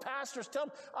do what pastors tell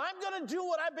me. I'm going to do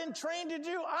what I've been trained to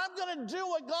do. I'm going to do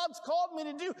what God's called me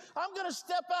to do. I'm going to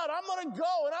step out. I'm going to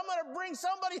go and I'm going to bring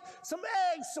somebody some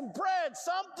eggs, some bread,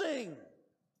 something.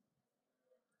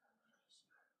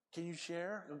 Can you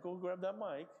share? Go grab that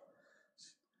mic.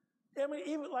 I mean,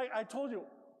 even like I told you,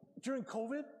 during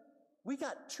COVID, we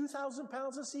got 2,000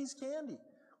 pounds of See's candy.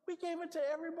 We gave it to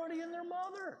everybody and their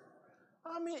mother.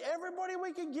 I mean, everybody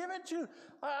we could give it to.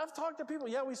 I've talked to people,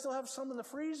 yeah, we still have some in the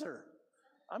freezer.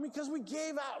 I mean, because we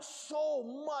gave out so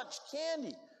much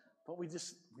candy. But we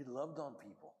loved on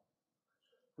people.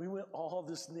 We went all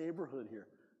this neighborhood here.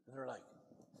 And they're like,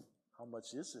 how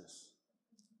much is this?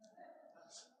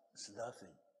 It's nothing.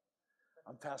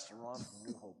 I'm Pastor Ron from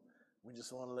New Hope. We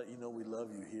just want to let you know we love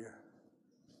you here.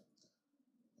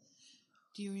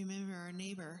 Do you remember our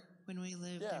neighbor when we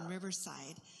lived in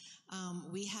Riverside?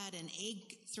 We had an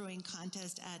egg throwing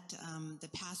contest at the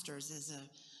pastors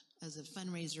as a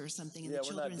fundraiser or something in the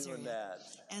children's area. Yeah, we're not doing that.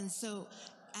 And so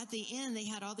at the end, they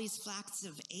had all these flats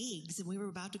of eggs, and we were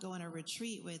about to go on a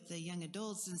retreat with the young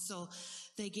adults. And so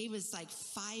they gave us like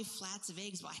 5 flats of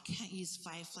eggs. Well, I can't use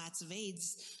 5 flats of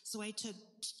eggs. So I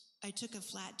took a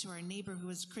flat to our neighbor who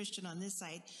was Christian on this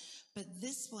side. But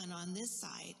this one on this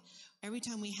side, every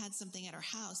time we had something at our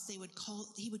house, he would call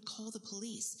the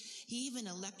police. He even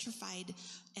electrified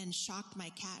and shocked my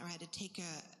cat, or had to take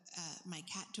my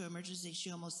cat to emergency. She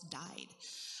almost died.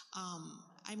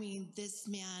 I mean, this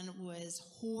man was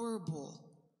horrible,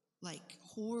 like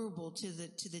horrible to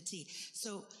the T.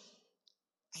 So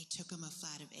I took him a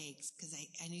flat of eggs because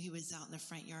I knew he was out in the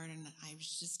front yard, and I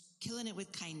was just killing it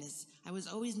with kindness. I was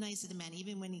always nice to the man,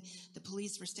 even when the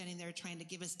police were standing there trying to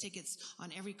give us tickets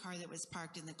on every car that was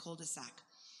parked in the cul-de-sac.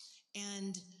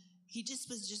 And he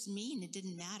was just mean. It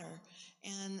didn't matter.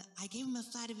 And I gave him a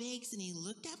flat of eggs, and he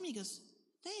looked at me and he goes,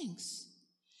 thanks.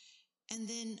 And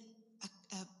then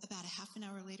about a half an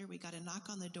hour later, we got a knock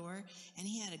on the door, and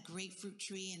he had a grapefruit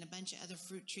tree and a bunch of other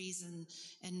fruit trees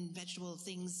and vegetable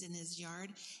things in his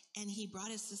yard. And he brought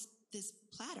us this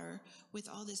platter with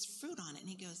all this fruit on it. And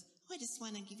he goes, I just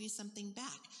want to give you something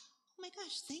back. Oh my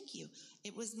gosh, thank you.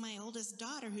 It was my oldest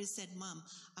daughter who said, Mom,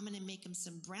 I'm going to make him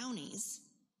some brownies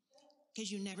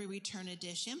because you never return a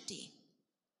dish empty.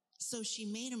 So she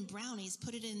made him brownies,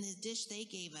 put it in the dish they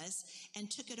gave us, and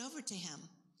took it over to him.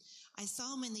 I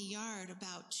saw him in the yard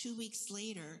about 2 weeks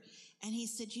later, and he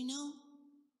said,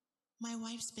 my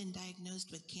wife's been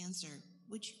diagnosed with cancer.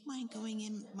 Would you mind going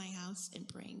in my house and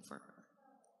praying for her?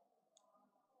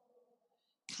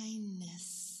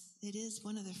 Kindness. It is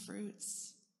one of the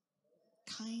fruits.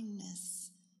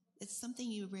 Kindness. It's something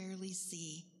you rarely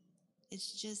see.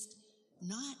 It's just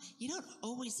not, you don't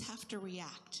always have to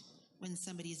react when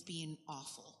somebody's being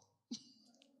awful.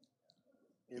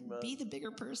 Be the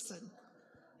bigger person.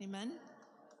 Amen?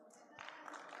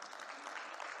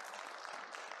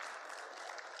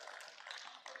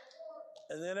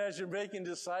 And then as you're making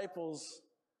disciples,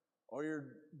 or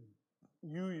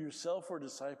you yourself are a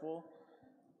disciple,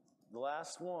 the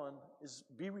last one is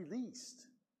be released.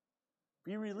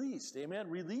 Be released. Amen?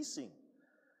 Releasing.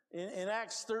 In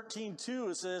Acts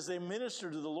 13:2, it says, they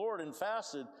ministered to the Lord and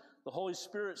fasted. The Holy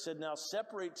Spirit said, now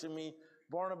separate to me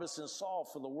Barnabas and Saul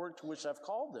for the work to which I've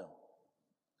called them.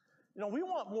 We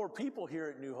want more people here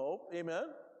at New Hope. Amen?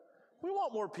 We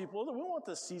want more people. We want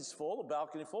the seats full, the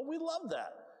balcony full. We love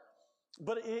that.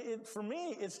 But for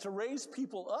me, it's to raise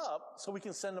people up so we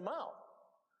can send them out.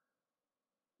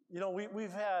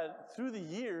 We've had, through the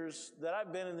years that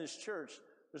I've been in this church,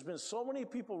 there's been so many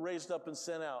people raised up and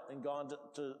sent out and gone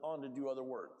on to do other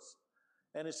works.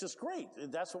 And it's just great.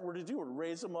 That's what we're to do. We're to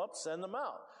raise them up, send them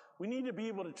out. We need to be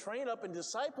able to train up and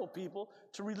disciple people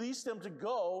to release them to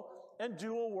go and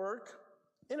do a work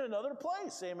in another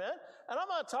place, amen? And I'm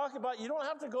not talking about, you don't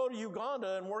have to go to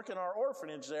Uganda and work in our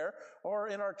orphanage there or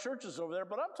in our churches over there,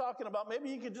 but I'm talking about maybe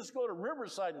you could just go to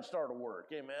Riverside and start a work,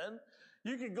 amen?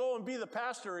 You could go and be the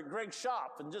pastor at Greg's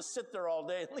shop and just sit there all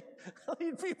day and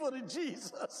lead people to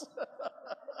Jesus.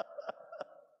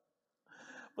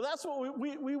 But that's what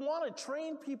we want to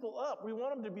train people up. We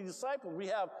want them to be discipled. We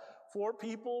have 4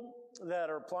 people that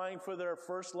are applying for their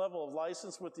first level of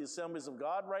license with the Assemblies of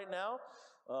God right now.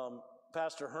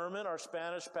 Pastor Herman, our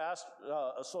Spanish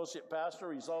associate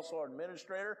pastor, he's also our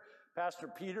administrator. Pastor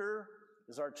Peter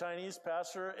is our Chinese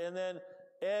pastor. And then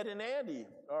Ed and Andy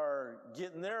are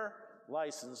getting their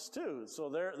license too. So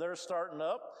they're starting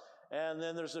up. And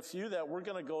then there's a few that we're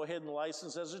going to go ahead and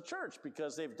license as a church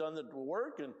because they've done the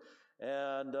work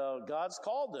and God's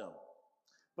called them.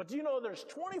 But do you know there's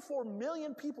 24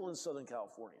 million people in Southern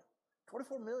California?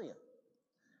 24 million.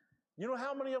 You know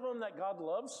how many of them that God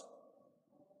loves?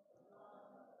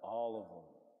 All of them.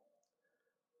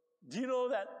 Do you know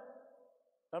that,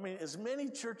 as many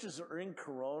churches are in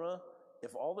Corona,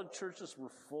 if all the churches were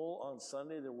full on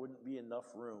Sunday, there wouldn't be enough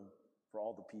room for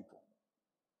all the people.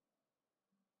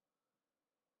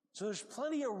 So there's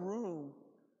plenty of room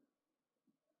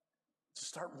to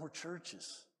start more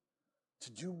churches,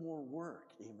 to do more work,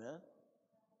 amen?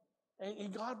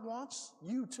 And God wants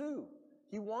you too.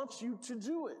 He wants you to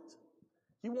do it.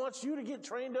 He wants you to get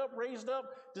trained up, raised up,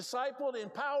 discipled,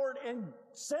 empowered, and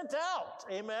sent out,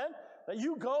 amen? That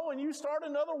you go and you start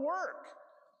another work.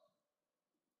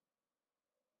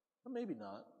 Or maybe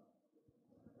not.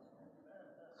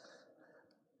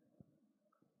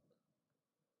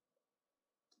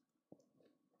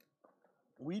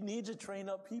 We need to train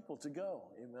up people to go,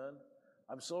 amen?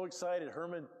 I'm so excited.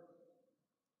 Herman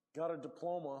got a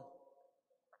diploma,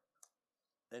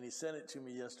 and he sent it to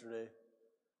me yesterday,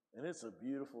 and it's a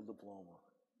beautiful diploma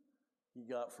he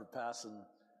got for passing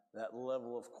that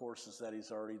level of courses that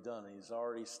he's already done. And he's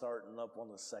already starting up on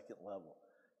the 2nd level.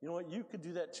 You know what? You could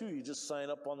do that too. You just sign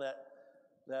up on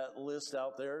that list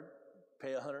out there,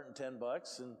 pay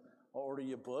 $110, and I'll order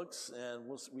you books, and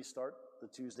we start the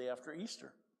Tuesday after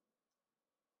Easter.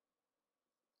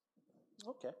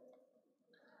 Okay.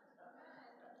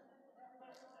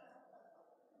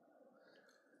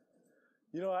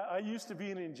 You know, I used to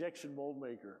be an injection mold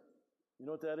maker. You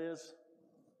know what that is?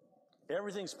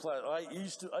 Everything's plastic.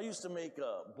 I used to make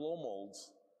blow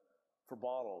molds for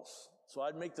bottles. So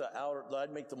I'd make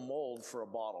the mold for a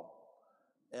bottle,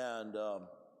 and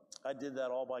I did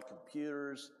that all by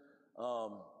computers.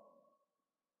 But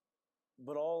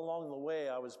all along the way,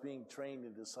 I was being trained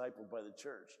and discipled by the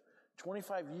church.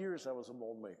 25 years I was a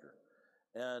mold maker.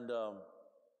 And,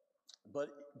 but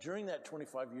during that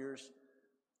 25 years,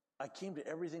 I came to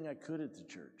everything I could at the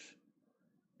church.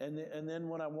 And then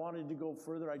when I wanted to go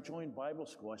further, I joined Bible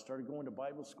school. I started going to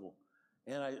Bible school.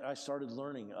 And I started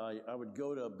learning. I would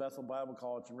go to Bethel Bible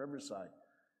College in Riverside.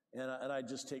 And I'd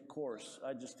just take course.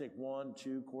 I'd just take 1,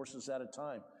 2 courses at a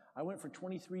time. I went for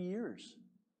 23 years.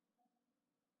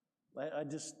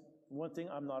 One thing,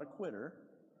 I'm not a quitter.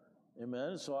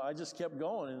 Amen. So I just kept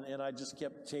going, and I just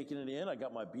kept taking it in. I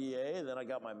got my BA, then I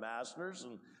got my master's,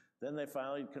 and then they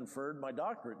finally conferred my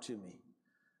doctorate to me.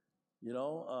 You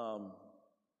know,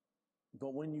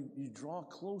 but when you draw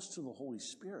close to the Holy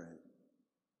Spirit,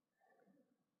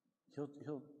 He'll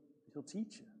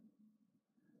teach you.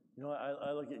 You know,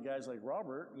 I look at guys like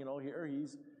Robert. You know, here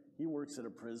he works at a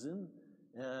prison,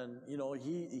 and you know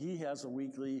he has a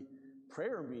weekly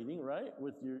prayer meeting, right,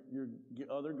 with your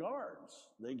other guards.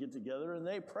 They get together and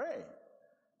they pray.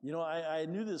 You know, I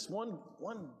knew this one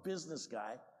business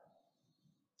guy.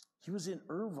 He was in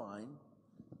Irvine,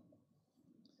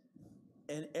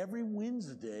 and every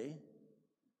Wednesday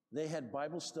they had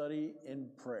Bible study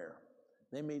and prayer.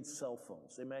 They made cell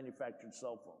phones. They manufactured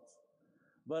cell phones.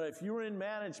 But if you were in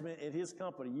management at his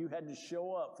company, you had to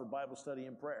show up for Bible study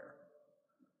and prayer.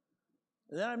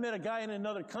 And then I met a guy in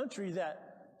another country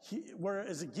where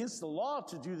it's against the law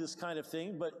to do this kind of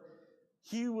thing, but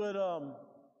he would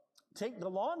take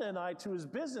Delonda and I to his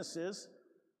businesses,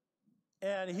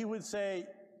 and he would say,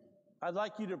 I'd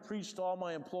like you to preach to all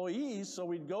my employees. So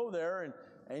we'd go there,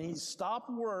 and he'd stop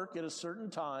work at a certain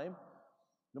time.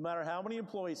 No matter how many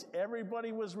employees,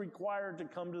 everybody was required to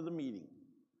come to the meeting.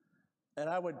 And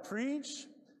I would preach,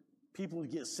 people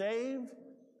would get saved,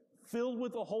 filled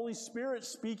with the Holy Spirit,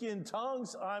 speak in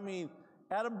tongues,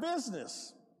 at a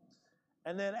business.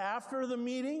 And then after the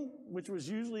meeting, which was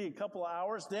usually a couple of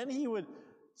hours, then he would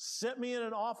set me in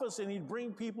an office and he'd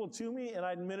bring people to me and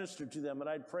I'd minister to them and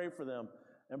I'd pray for them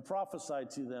and prophesy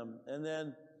to them. And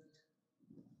then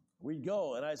we'd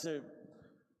go and I said,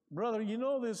 brother, you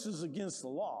know this is against the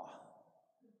law.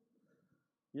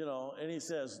 And he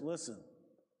says, listen,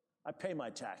 I pay my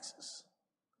taxes.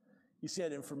 He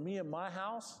said, and for me and my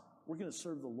house, we're going to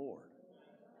serve the Lord.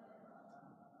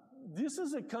 This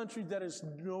is a country that is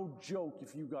no joke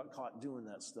if you got caught doing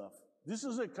that stuff. This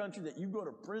is a country that you go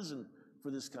to prison for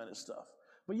this kind of stuff.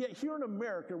 But yet here in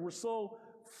America, we're so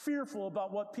fearful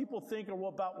about what people think or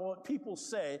about what people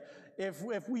say if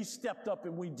we stepped up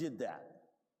and we did that.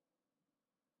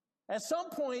 At some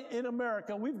point in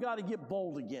America, we've got to get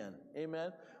bold again.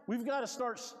 Amen. We've got to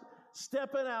start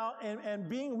stepping out and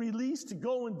being released to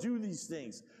go and do these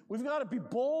things. We've got to be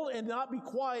bold and not be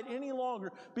quiet any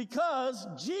longer because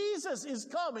Jesus is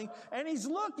coming and he's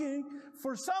looking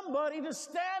for somebody to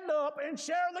stand up and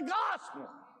share the gospel.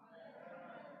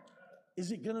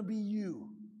 Is it going to be you?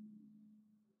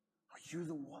 Are you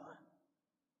the one?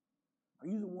 Are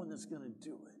you the one that's going to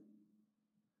do it?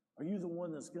 Are you the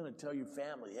one that's going to tell your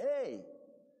family, hey,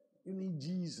 you need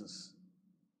Jesus?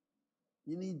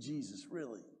 You need Jesus,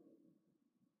 really.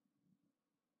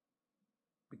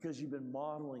 Because you've been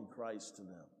modeling Christ to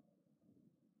them.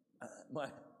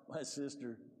 My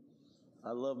sister,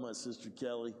 I love my sister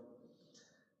Kelly.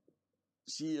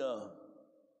 She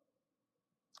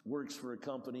works for a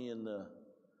company, and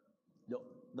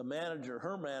the manager,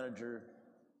 her manager,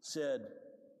 said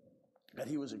that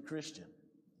he was a Christian.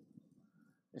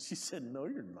 And she said, no,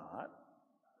 you're not.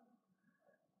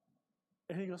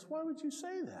 And he goes, why would you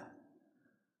say that?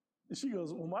 And she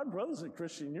goes, well, my brother's a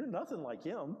Christian. You're nothing like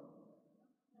him.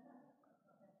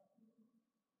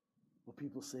 Will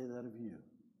people say that of you?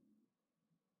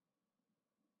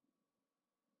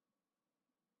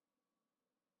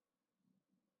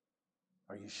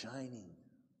 Are you shining?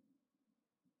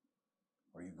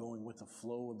 Are you going with the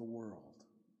flow of the world?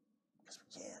 Because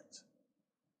we can't.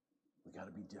 We got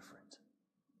to be different.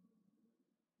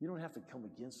 You don't have to come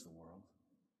against the world.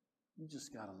 You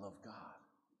just got to love God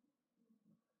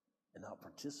and not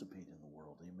participate in the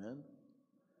world. Amen?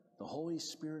 The Holy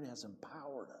Spirit has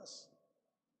empowered us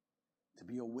to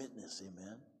be a witness.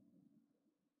 Amen?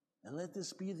 And let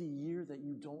this be the year that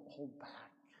you don't hold back.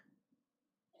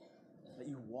 That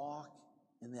you walk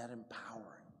in that empowering.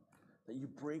 That you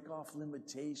break off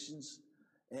limitations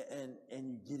and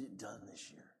you get it done this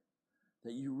year.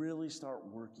 That you really start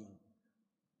working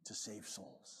to save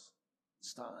souls.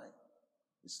 It's time.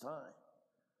 It's time.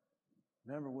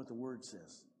 Remember what the word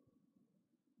says.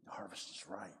 The harvest is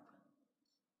ripe,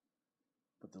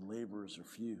 but the laborers are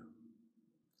few.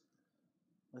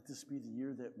 Let this be the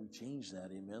year that we change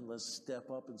that, amen. Let's step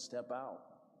up and step out.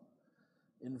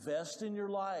 Invest in your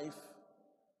life,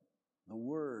 the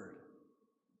word.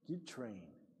 Get trained.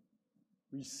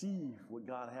 Receive what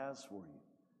God has for you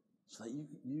so that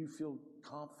you feel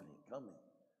confident coming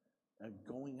and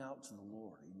going out to the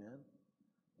Lord, amen.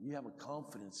 You have a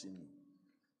confidence in you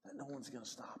that no one's going to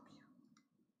stop you.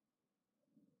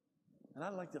 And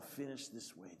I'd like to finish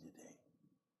this way today.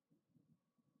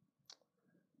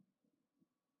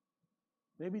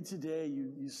 Maybe today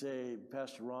you say,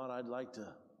 Pastor Ron, I'd like to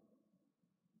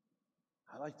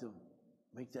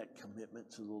make that commitment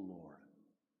to the Lord.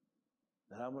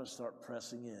 That I'm going to start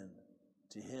pressing in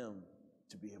to Him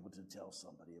to be able to tell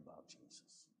somebody about Jesus.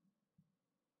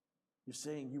 You're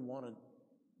saying you want to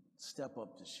step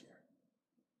up this year.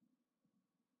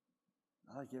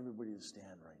 I'd like everybody to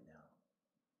stand right now.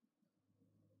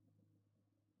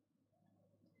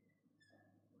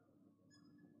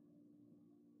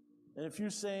 And if you're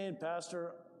saying,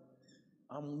 Pastor,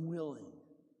 I'm willing.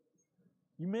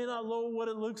 You may not know what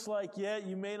it looks like yet.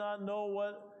 You may not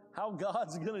know how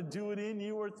God's going to do it in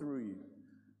you or through you.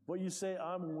 But you say,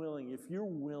 I'm willing. If you're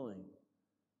willing,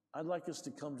 I'd like us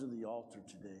to come to the altar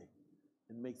today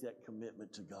and make that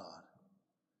commitment to God.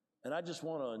 And I just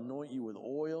want to anoint you with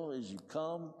oil as you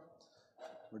come.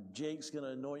 Or Jake's going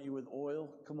to anoint you with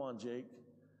oil. Come on, Jake.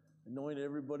 Anoint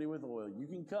everybody with oil. You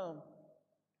can come.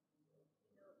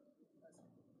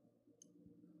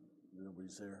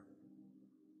 Nobody's there.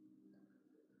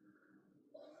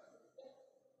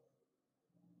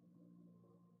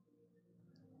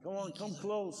 Come on, come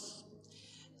close.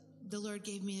 The Lord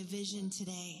gave me a vision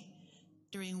today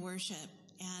during worship,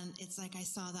 and it's like I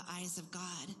saw the eyes of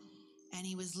God, and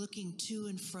He was looking to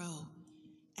and fro,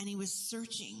 and He was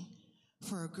searching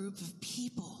for a group of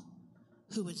people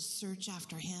who would search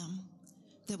after Him,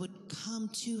 that would come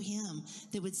to Him,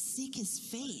 that would seek His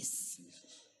face.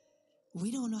 We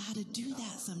don't know how to do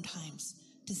that sometimes,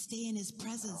 to stay in His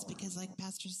presence, because like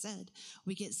Pastor said,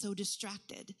 we get so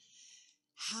distracted.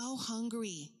 How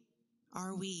hungry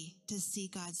are we to see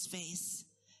God's face?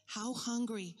 How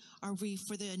hungry are we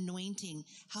for the anointing?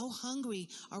 How hungry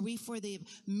are we for the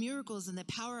miracles and the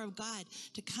power of God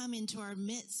to come into our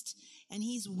midst? And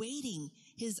he's waiting.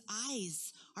 His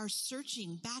eyes are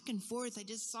searching back and forth. I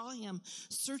just saw him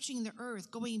searching the earth,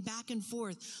 going back and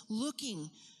forth, looking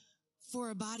for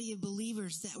a body of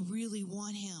believers that really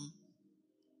want him.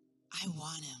 I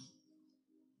want him.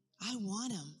 I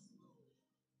want him.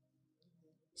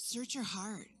 Search your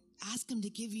heart. Ask him to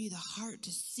give you the heart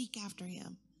to seek after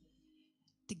him,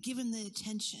 to give him the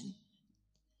attention,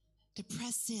 to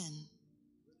press in.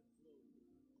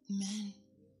 Amen.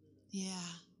 Yeah.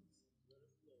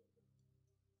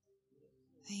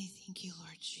 Hey, thank you,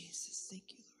 Lord Jesus. Thank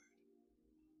you, Lord.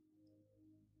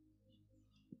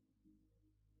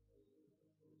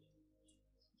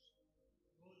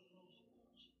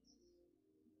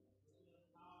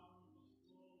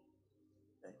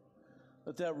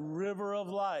 Let that river of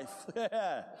life,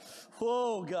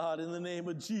 oh God, in the name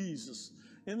of Jesus,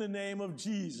 in the name of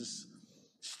Jesus,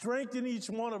 strengthen each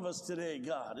one of us today,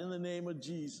 God, in the name of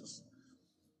Jesus.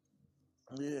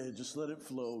 Yeah, just let it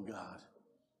flow, God.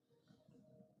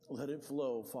 Let it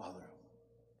flow, Father.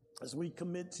 As we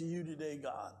commit to you today,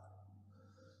 God,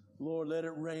 Lord, let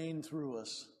it rain through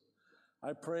us.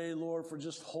 I pray, Lord, for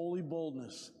just holy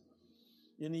boldness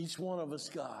in each one of us,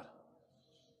 God,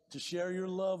 to share your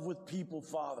love with people,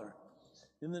 Father,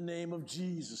 in the name of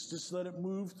Jesus. Just let it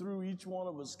move through each one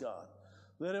of us, God.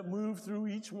 Let it move through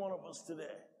each one of us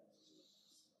today.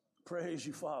 Praise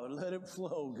you, Father. Let it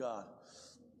flow, God.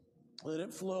 Let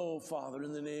it flow, Father,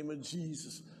 in the name of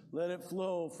Jesus. Let it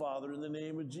flow, Father, in the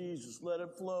name of Jesus. Let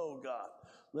it flow, God.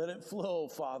 Let it flow,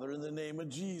 Father, in the name of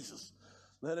Jesus.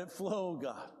 Let it flow,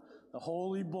 God. A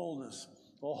holy boldness,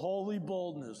 a holy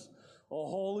boldness, a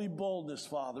holy boldness,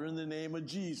 Father, in the name of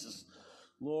Jesus.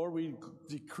 Lord, we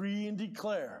decree and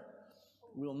declare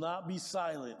we'll not be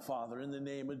silent, Father, in the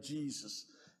name of Jesus.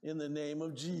 In the name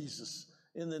of Jesus.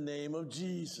 In the name of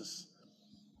Jesus.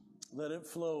 Let it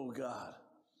flow, God.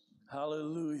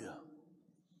 Hallelujah.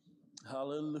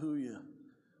 Hallelujah.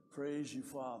 Praise you,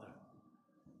 Father.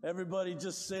 Everybody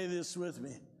just say this with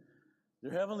me.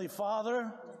 Dear Heavenly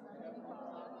Father,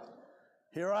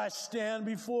 here I stand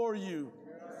before you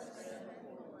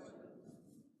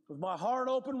with my heart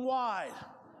open wide.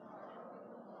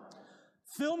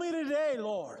 Fill me today,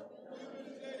 Lord.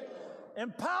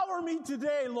 Empower me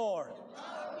today, Lord.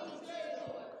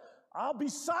 I'll be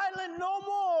silent no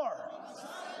more.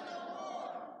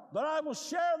 But I will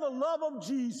share the love of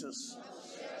Jesus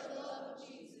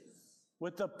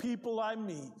with the people I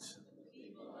meet.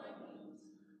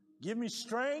 Give me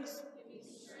strength.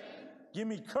 Give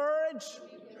me courage.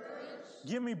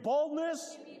 Give me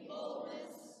boldness.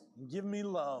 And give me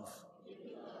love.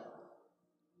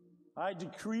 I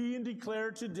decree and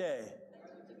declare today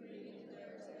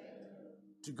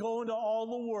to go into all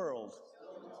the world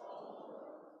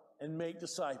and make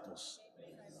disciples.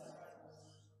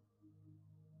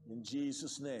 In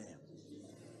Jesus' name.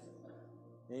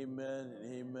 Amen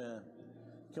and amen.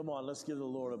 Come on, let's give the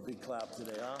Lord a big clap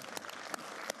today, huh?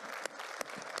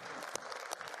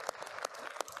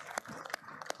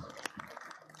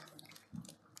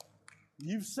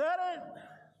 You've said it.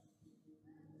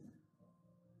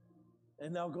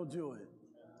 And now go do it.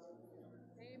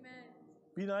 Amen.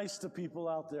 Be nice to people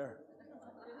out there.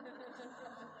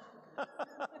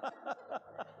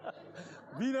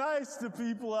 Be nice to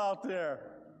people out there.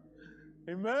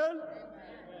 Amen?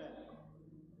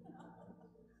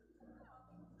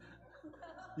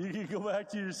 You can go back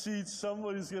to your seats.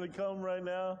 Somebody's going to come right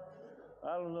now.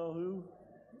 I don't know who.